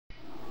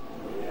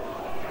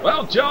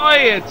Well,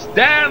 Joey, it's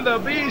Dan the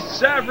Beast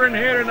Severn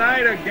here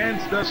tonight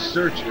against the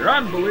Searcher.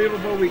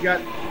 Unbelievable we got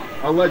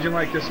a legend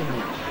like this in the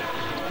ring.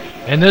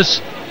 And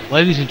this,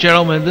 ladies and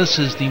gentlemen, this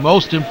is the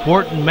most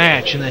important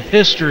match in the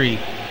history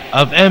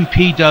of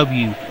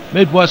MPW,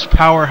 Midwest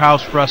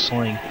Powerhouse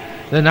Wrestling.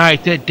 The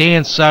night that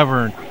Dan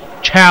Severn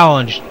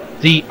challenged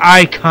the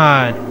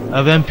icon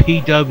of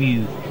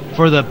MPW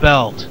for the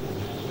belt.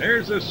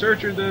 There's the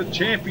Searcher, the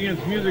champion's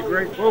music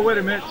right. Oh, wait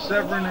a minute,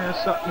 Severn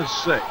has something to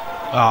say.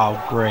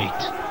 Oh, great.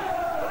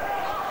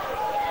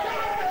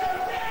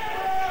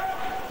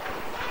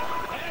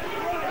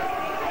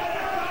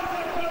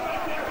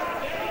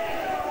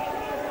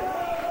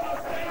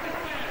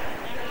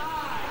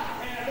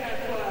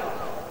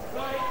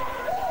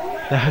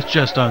 That's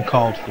just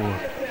uncalled for.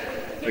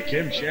 The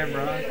Kim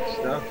Shamrock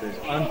stuff is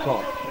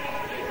uncalled for.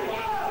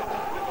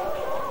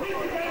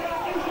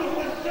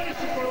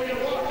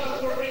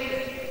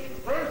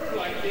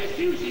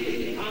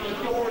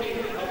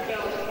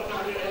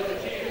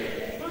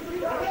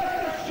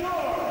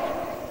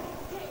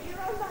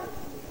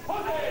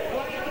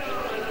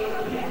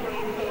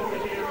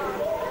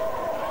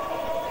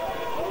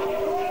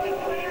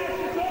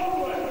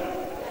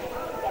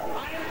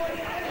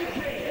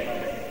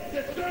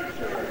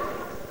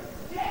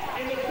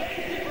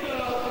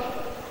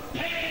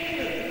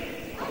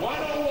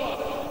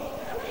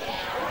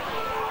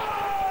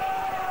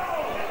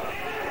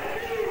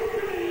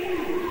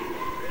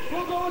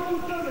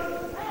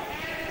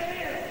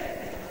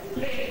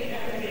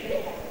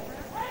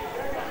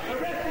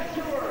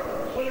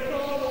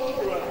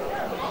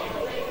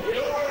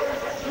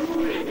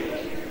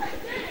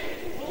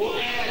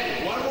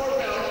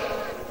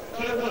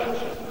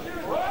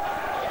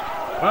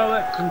 Well,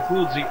 that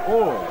concludes the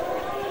oral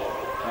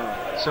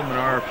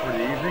seminar for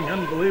the evening.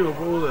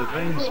 Unbelievable the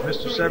things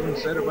Mr. Severn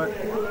said about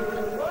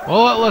it.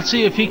 Well, let's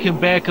see if he can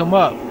back him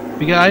up.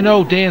 Because I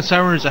know Dan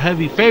Severn is a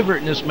heavy favorite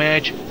in this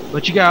match,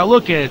 but you gotta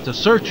look at it. The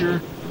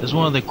Searcher is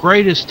one of the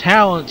greatest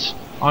talents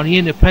on the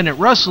independent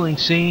wrestling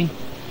scene,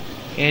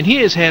 and he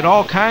has had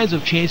all kinds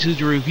of chances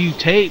to review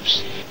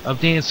tapes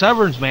of Dan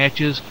Severn's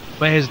matches,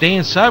 but has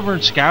Dan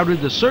Severn scouted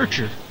the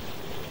Searcher?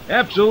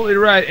 Absolutely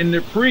right. In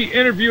the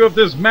pre-interview of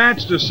this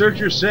match, the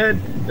Searcher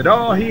said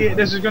that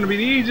this is going to be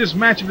the easiest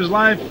match of his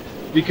life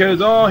because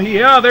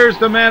there's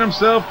the man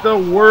himself, the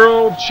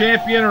world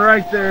champion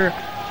right there.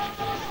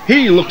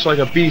 He looks like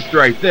a beast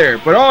right there.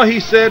 But he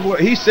said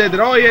that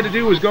all he had to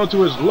do was go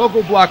to his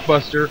local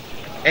Blockbuster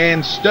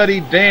and study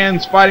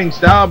Dan's fighting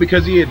style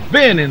because he had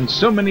been in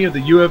so many of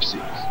the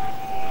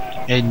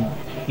UFCs. And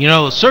you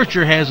know, the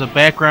Searcher has a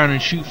background in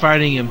shoot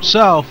fighting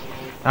himself.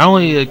 Not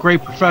only a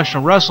great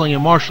professional wrestling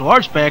and martial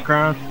arts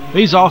background, but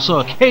he's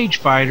also a cage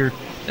fighter,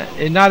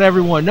 and not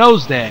everyone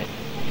knows that.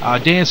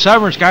 Dan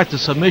Severn's got the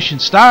submission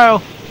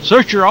style.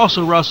 Searcher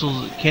also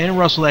can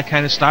wrestle that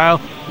kind of style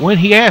when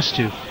he has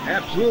to.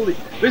 Absolutely.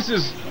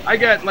 I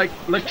got like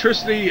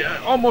electricity,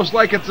 almost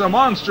like it's a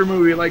monster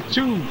movie, like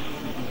two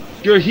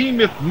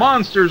behemoth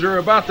monsters are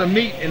about to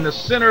meet in the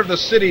center of the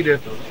city to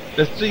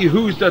see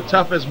who's the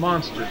toughest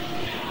monster.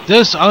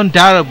 This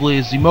undoubtedly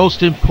is the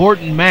most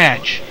important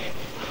match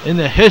in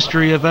the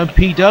history of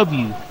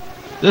MPW.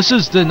 This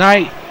is the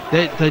night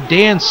that the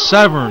Dan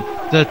Severn,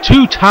 the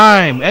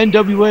two-time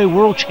NWA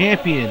World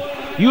Champion,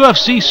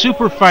 UFC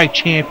Super Fight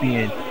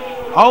Champion,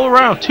 all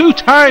around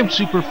two-time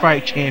Super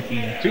Fight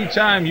Champion,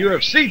 two-time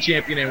UFC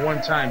Champion, and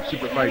one-time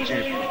Super Fight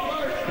Champion.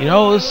 You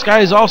know, this guy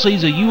he's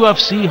a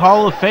UFC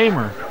Hall of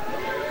Famer.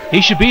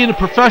 He should be in the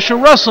Professional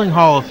Wrestling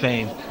Hall of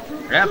Fame.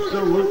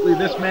 Absolutely.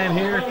 This man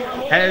here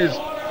has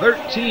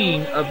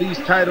 13 of these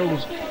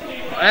titles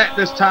at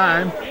this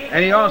time,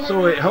 and he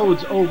also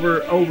holds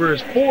over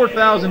his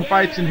 4,000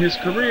 fights in his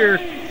career.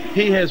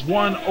 He has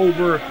won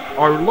or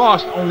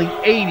lost only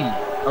 80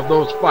 of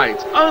those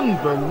fights.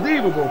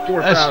 Unbelievable,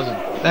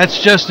 4,000.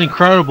 That's just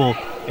incredible.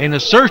 And the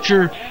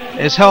Searcher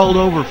has held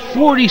over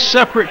 40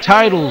 separate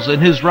titles in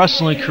his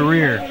wrestling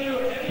career.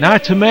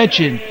 Not to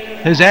mention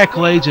his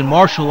accolades in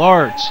martial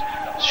arts,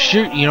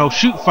 shoot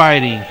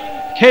fighting,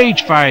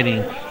 cage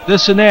fighting,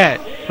 this and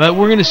that. But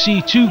we're going to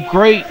see two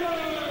great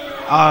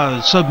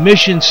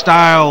submission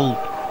style,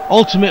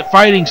 ultimate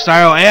fighting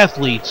style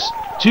athletes,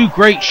 two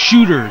great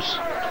shooters.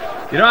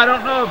 You know, I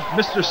don't know if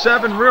Mr.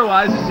 Severn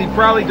realizes, he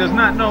probably does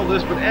not know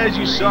this, but as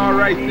you saw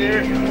right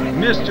there,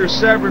 Mr.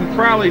 Severn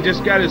probably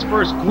just got his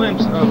first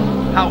glimpse of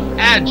how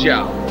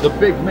agile the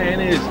big man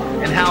is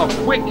and how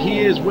quick he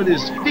is with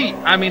his feet.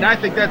 I mean, I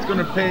think that's going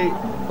to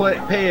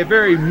play a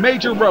very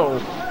major role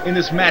in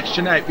this match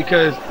tonight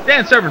because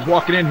Dan Severn's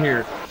walking in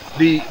here,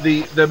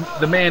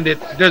 the man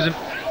that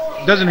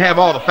doesn't have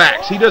all the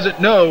facts. He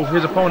doesn't know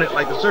his opponent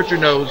like the Searcher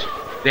knows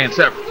Dan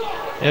Severn.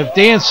 If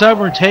Dan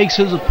Severn takes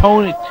his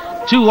opponent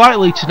too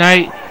lightly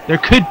tonight, there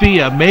could be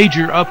a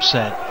major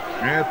upset.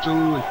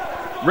 Absolutely.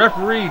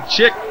 Referee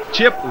Chip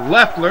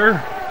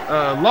Leffler,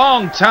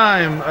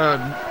 long-time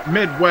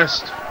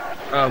Midwest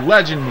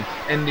legend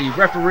in the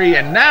referee,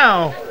 and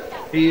now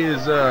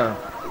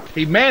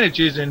he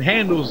manages and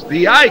handles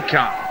the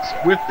icons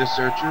with the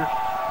Searcher,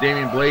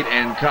 Damian Blade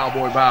and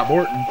Cowboy Bob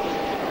Orton.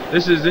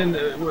 This is in,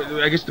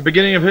 I guess, the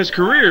beginning of his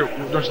career,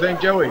 don't you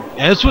think, Joey?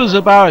 This was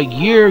about a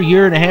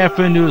year and a half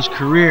into his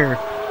career,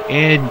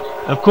 and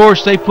of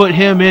course they put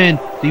him in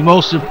the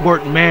most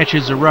important match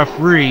as a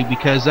referee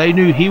because they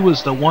knew he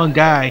was the one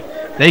guy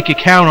they could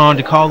count on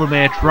to call the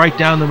match right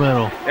down the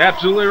middle.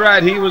 Absolutely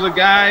right. He was a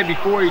guy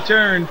before he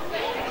turned.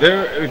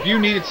 If you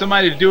needed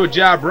somebody to do a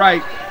job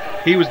right,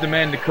 he was the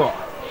man to call.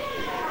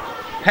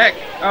 Heck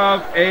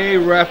of a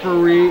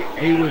referee.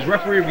 He was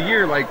referee of the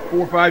year like 4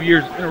 or 5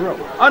 years in a row.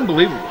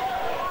 Unbelievable.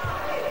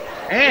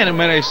 And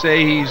might I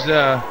say he's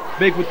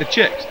big with the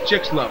chicks.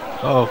 Chicks love him.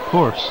 Oh, of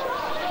course.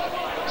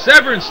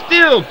 Severn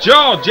still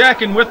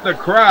jaw-jacking with the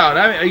crowd.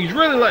 I mean, he's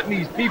really letting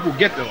these people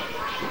get to him.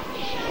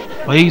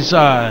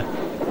 Well,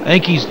 I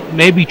think he's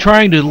maybe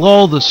trying to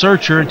lull the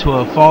searcher into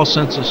a false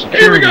sense of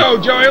security. Here we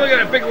go, Joey. Look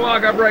at that big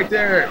lockup right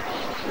there.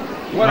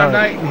 What a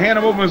night in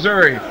Hannibal,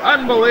 Missouri.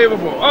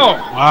 Unbelievable. Oh.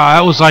 Wow,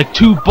 that was like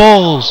two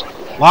bulls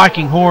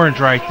locking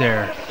horns right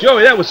there.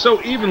 Joey, that was so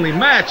evenly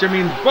matched. I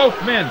mean,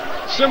 both men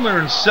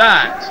similar in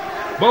size.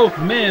 Both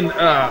men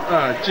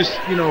just,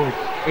 you know,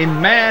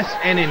 in mass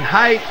and in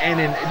height and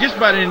in just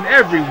about in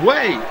every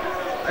way.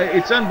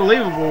 It's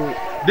unbelievable.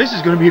 This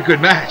is going to be a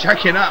good match. I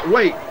cannot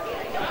wait.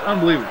 It's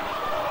unbelievable.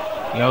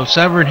 You know,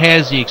 Severn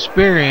has the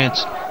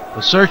experience.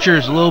 The searcher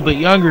is a little bit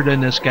younger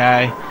than this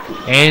guy,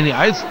 and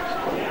I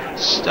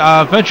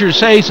venture to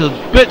say he's a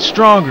bit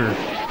stronger.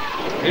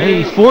 And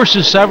he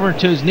forces Severn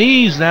to his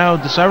knees now.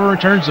 The Severn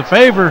returns the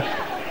favor.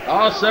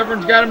 Oh,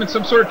 Severn's got him in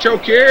some sort of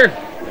choke here.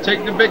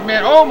 Taking the big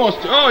man almost.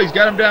 Oh, he's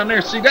got him down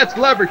there. See, that's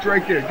leverage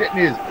right there. Getting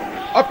his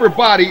upper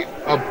body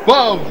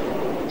above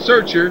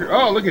Searcher.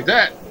 Oh, look at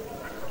that.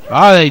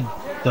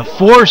 The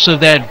force of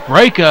that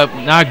breakup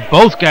knocked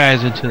both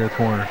guys into the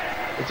corner.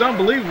 It's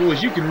unbelievable,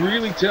 as you can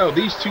really tell.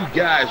 These two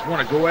guys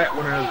want to go at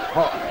one another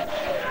hard.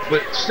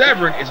 But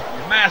Severn is a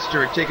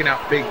master at taking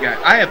out big guys.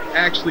 I have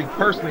actually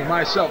personally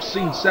myself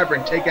seen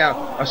Severn take out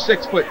a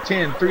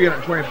 6'10",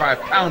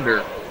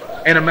 325-pounder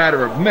in a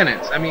matter of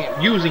minutes. I mean,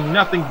 using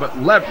nothing but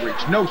leverage,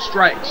 no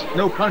strikes,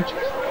 no punches.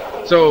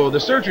 So the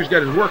Searcher's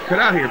got his work cut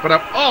out here, but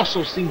I've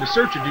also seen the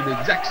Searcher do the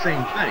exact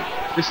same thing.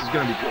 This is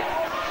going to be good.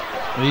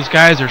 Well, these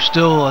guys are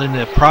still in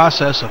the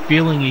process of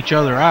feeling each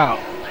other out.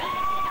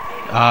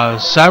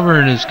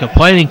 Severn is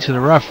complaining to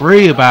the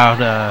referee about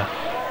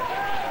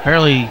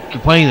apparently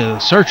complaining that the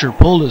Searcher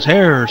pulled his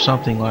hair or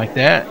something like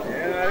that.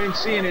 Yeah, I didn't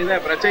see any of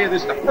that, but I tell you,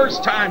 this is the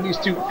first time these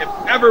two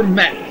have ever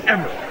met,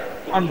 ever.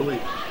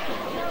 Unbelievable.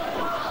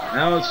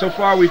 Now, so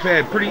far we've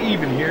had pretty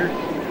even here.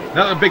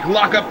 Another big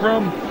lockup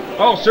from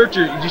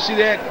Searcher. Did you see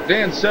that?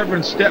 Dan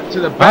Severn stepped to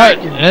the back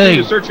and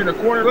the Searcher in the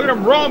corner. Look at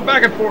him rolling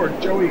back and forth,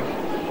 Joey.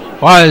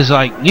 Wow, it's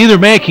like neither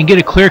man can get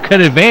a clear-cut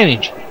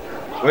advantage.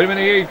 Wait a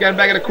minute here. He's got him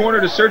back in the corner.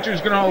 The Searcher's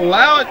going to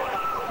allow it.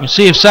 You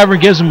see if Severn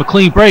gives him a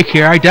clean break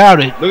here. I doubt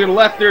it. Look at the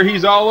left there.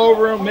 He's all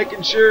over him,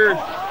 making sure.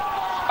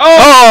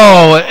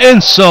 Oh, an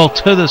insult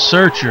to the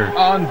Searcher.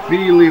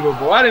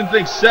 Unbelievable. I didn't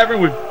think Severn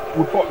would.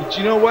 But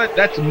you know what?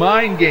 That's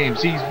mind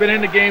games. He's been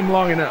in the game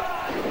long enough.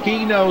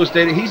 He knows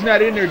that he's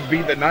not in there to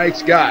be the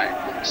nice guy.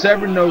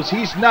 Severn knows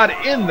he's not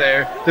in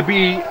there to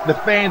be the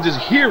fans'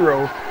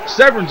 hero.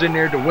 Severn's in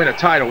there to win a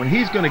title, and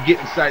he's going to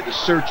get inside the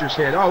Searcher's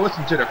head. Oh,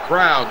 listen to the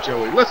crowd,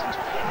 Joey. Listen to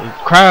it. The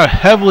crowd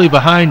heavily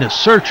behind the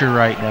Searcher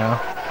right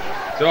now.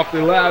 It's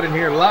awfully loud in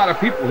here. A lot of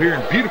people here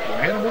in beautiful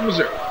Hannibal,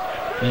 Missouri.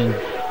 And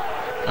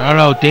I don't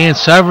know, Dan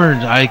Severn,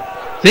 I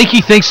think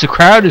he thinks the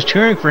crowd is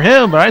cheering for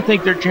him, but I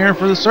think they're cheering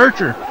for the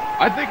Searcher.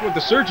 I think what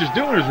the Searcher's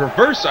doing is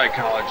reverse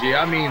psychology.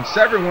 I mean,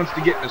 Severn wants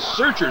to get in the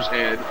Searcher's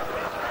head,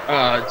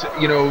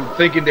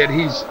 thinking that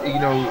he's,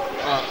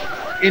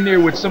 in there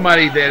with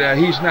somebody that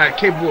he's not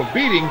capable of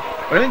beating.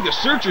 But I think the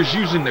Searcher's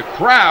using the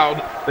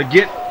crowd to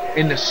get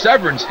into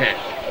Severn's head.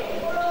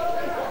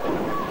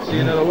 See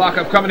another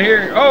lockup coming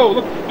here. Oh,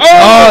 look.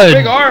 Oh,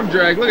 big arm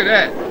drag. Look at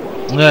that.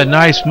 A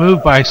nice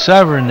move by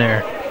Severn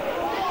there.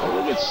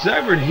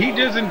 Severn, he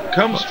doesn't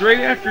come straight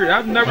after.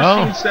 I've never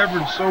seen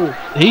Severn so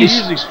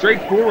easily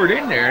straightforward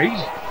in there. He's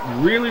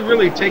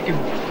really taking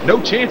no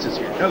chances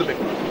here. Another big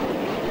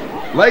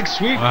one. Leg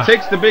sweep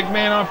takes the big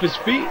man off his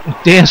feet.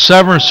 Dan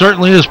Severn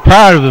certainly is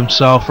proud of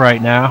himself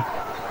right now.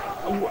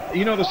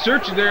 You know, the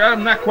Searcher there,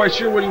 I'm not quite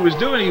sure what he was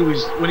doing.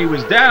 When he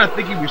was down, I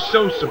think he was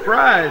so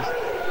surprised.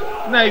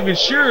 I'm not even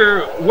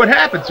sure what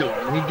happened to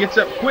him. And he gets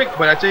up quick,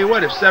 but I tell you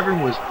what, if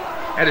Severn was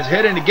at his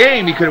head in the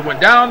game, he could have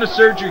went down on the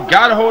Searcher,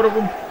 got a hold of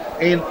him,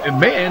 and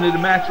may ended the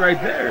match right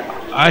there.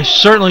 I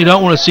certainly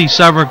don't want to see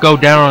Severn go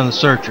down on the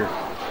Searcher,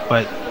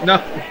 but no,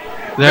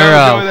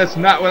 that's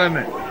not what I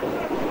meant.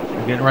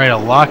 We're getting ready to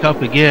lock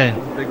up again.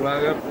 Big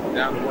lock up,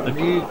 down to one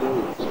knee,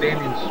 go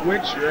standing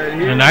switch right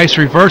here. A nice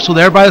reversal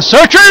there by the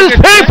Searcher.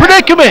 Pain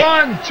predicament.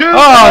 1, 2.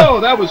 Oh,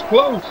 that was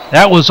close.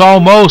 That was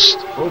almost.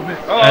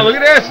 Oh, look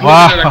at this!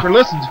 Wow.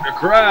 Listen to the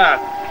crowd.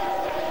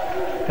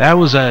 That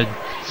was a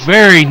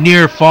very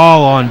near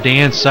fall on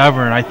Dan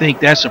Severn. I think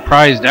that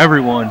surprised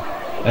everyone,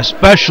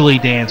 especially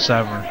Dan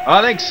Severn.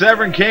 I think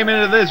Severn came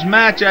into this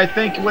match, I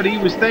think what he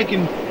was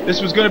thinking,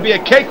 this was going to be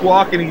a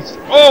cakewalk, and he's,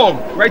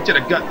 right to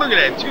the gut. Look at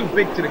that, too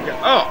big to the gut.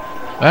 Oh.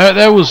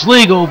 That was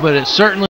legal, but it certainly